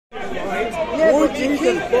Who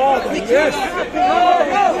Jesus father? Yes.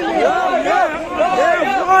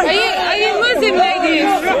 Are you Muslim,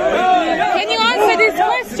 ladies? Can you answer this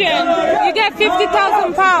question? You get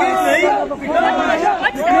 £50,000.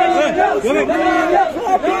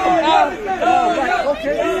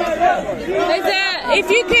 If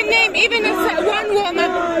you can name even one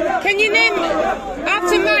woman, can you name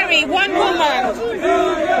after Mary one woman?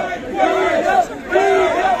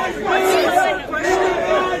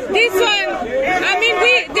 This one, I mean,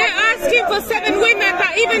 they're asking for 7 women,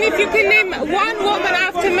 but even if you can name one woman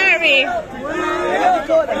after Mary.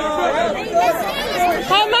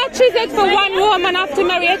 How much is it for one woman after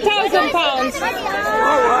Mary? £1,000.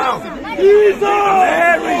 Oh wow!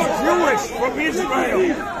 Mary's Jewish from Israel.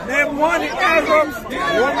 Name one Arab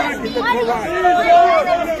woman in the Quran.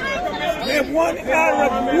 Name one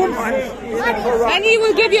Arab woman in the Quran. And he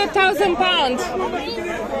will give you £1,000.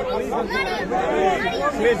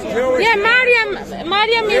 Yeah,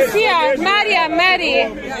 Maryam is here. Mary.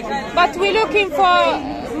 But we're looking for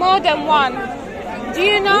more than one. Do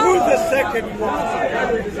you know? Who's the second one?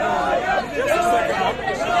 Just a second.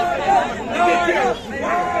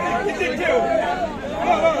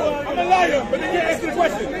 I'm a liar, but you can't answer the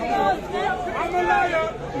question. I'm a liar.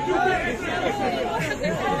 You can't answer the question.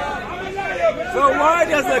 So why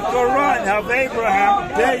does the Quran have Abraham,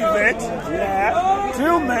 David,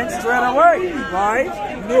 2 men straight away, right?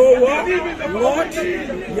 Noah, Lot,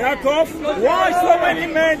 Yaakov. Why so many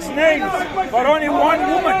men's names, but only one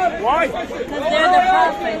woman? Why? Because they're the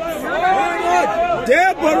prophets. Why not?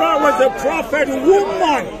 Deborah was a prophet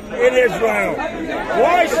woman in Israel.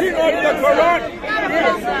 Why is she not in the Quran?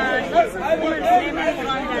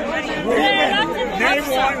 Name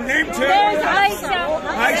one, name 2. There's Aisha.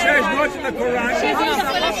 Aisha is not in the Quran. She's not.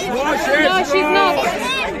 No, she's not.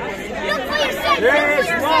 Yes,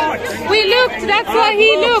 not. We looked, that's why he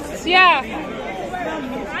looked, yeah.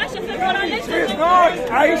 She's not.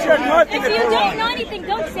 Aisha is not in the If you don't Quran. know anything,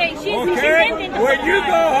 don't say she's Okay? When you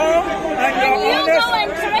go home and you're honest,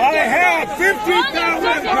 I have £50,000.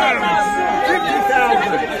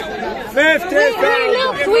 50,000. We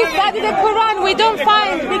looked, we studied the Quran, we don't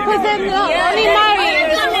find, because then only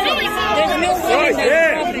married. There's no women that are prophets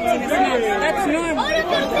in Islam. That's normal.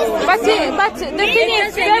 But the thing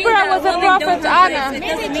is, Deborah was a prophet, Anna. It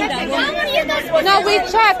doesn't mean that women. No, we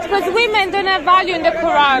checked, because women don't have value in the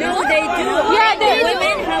Quran. No, they do. Yeah, they do.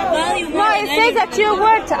 Women have value more No, than it says that you're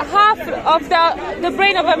worth half of the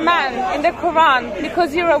brain of a man in the Quran,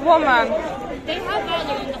 because you're a woman. They have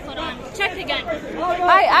value in the Quran. Check again.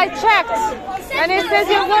 I checked, and it says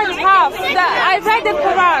you're worth half. I read the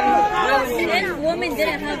Quran. If women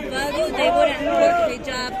didn't have value, they wouldn't put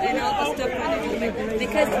hijab and all the stuff on the women.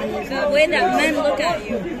 Because the way that men look at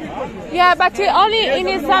you. Yeah, but only in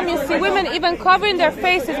Islam you see women even covering their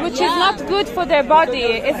faces, which is not good for their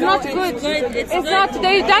body. It's not good. It's not.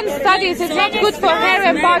 They've done studies. It's not good for hair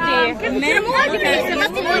and body. Men look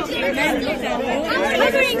at you.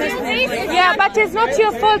 Yeah, but it's not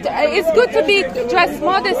your fault. It's good to be dressed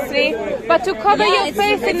modestly, but to cover your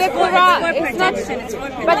face in the Quran, it's not.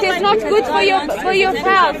 But it's not good for your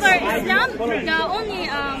health. For Islam,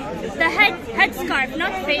 the headscarf,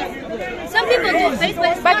 not face. Some people do face,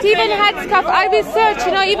 but even headscarf, I researched,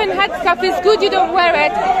 even headscarf is good you don't wear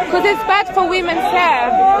it because it's bad for women's hair.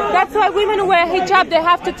 That's why women wear hijab, they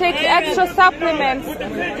have to take extra supplements.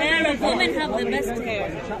 Hair of women have the best hair.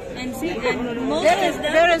 And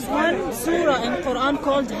there is one surah in Quran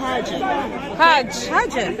called Hajar.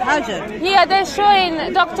 Hajar. Here they're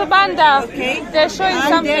showing Dr. Banda. Okay. They're showing and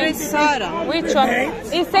something. There is Sarah. Which one?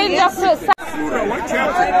 He's saying Dr. Surah, what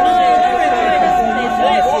chapter?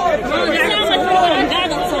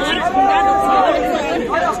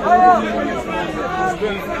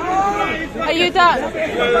 Are you done?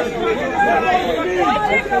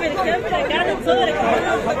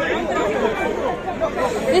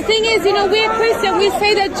 The thing is, we're Christian, we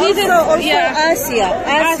say that Jesus...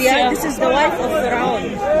 Asya, this is the wife of Pharaoh.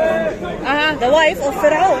 The wife of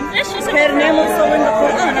Pharaoh. Her name also in the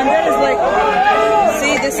Quran. And that is like...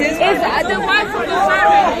 See, this is... It's the wife of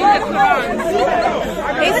Pharaoh in the Quran.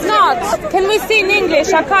 It's not. Can we see in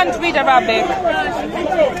English? I can't read Arabic.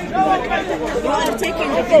 You are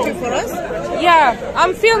taking the picture for us? Yeah,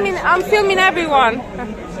 I'm filming everyone.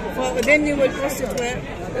 Then you will post it where?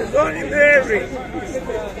 It's only Mary.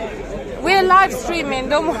 We're live streaming,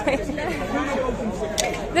 don't worry.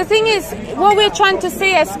 The thing is, what we're trying to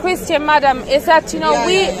say as Christian, madam, is that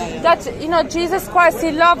Jesus Christ,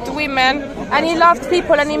 he loved women and he loved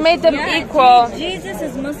people and he made them equal. Jesus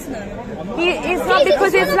is Muslim. It's not,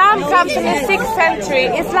 because Islam comes in the 6th century.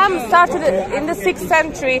 Islam started in the 6th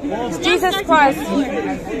century. Jesus Christ.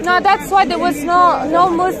 No, that's why there was no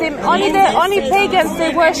Muslim. Only pagans,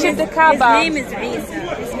 they worship the Kaaba. His name is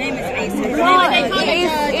Isa. His name is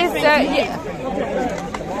Isa.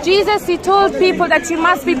 Jesus, he told people that you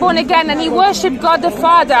must be born again, and he worshipped God the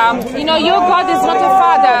Father. You know, your God is not a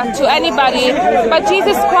father to anybody, but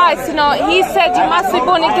Jesus Christ, you know, he said you must be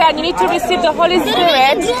born again. You need to receive the Holy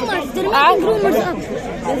Spirit.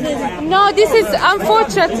 No, this is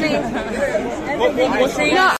unfortunately. No.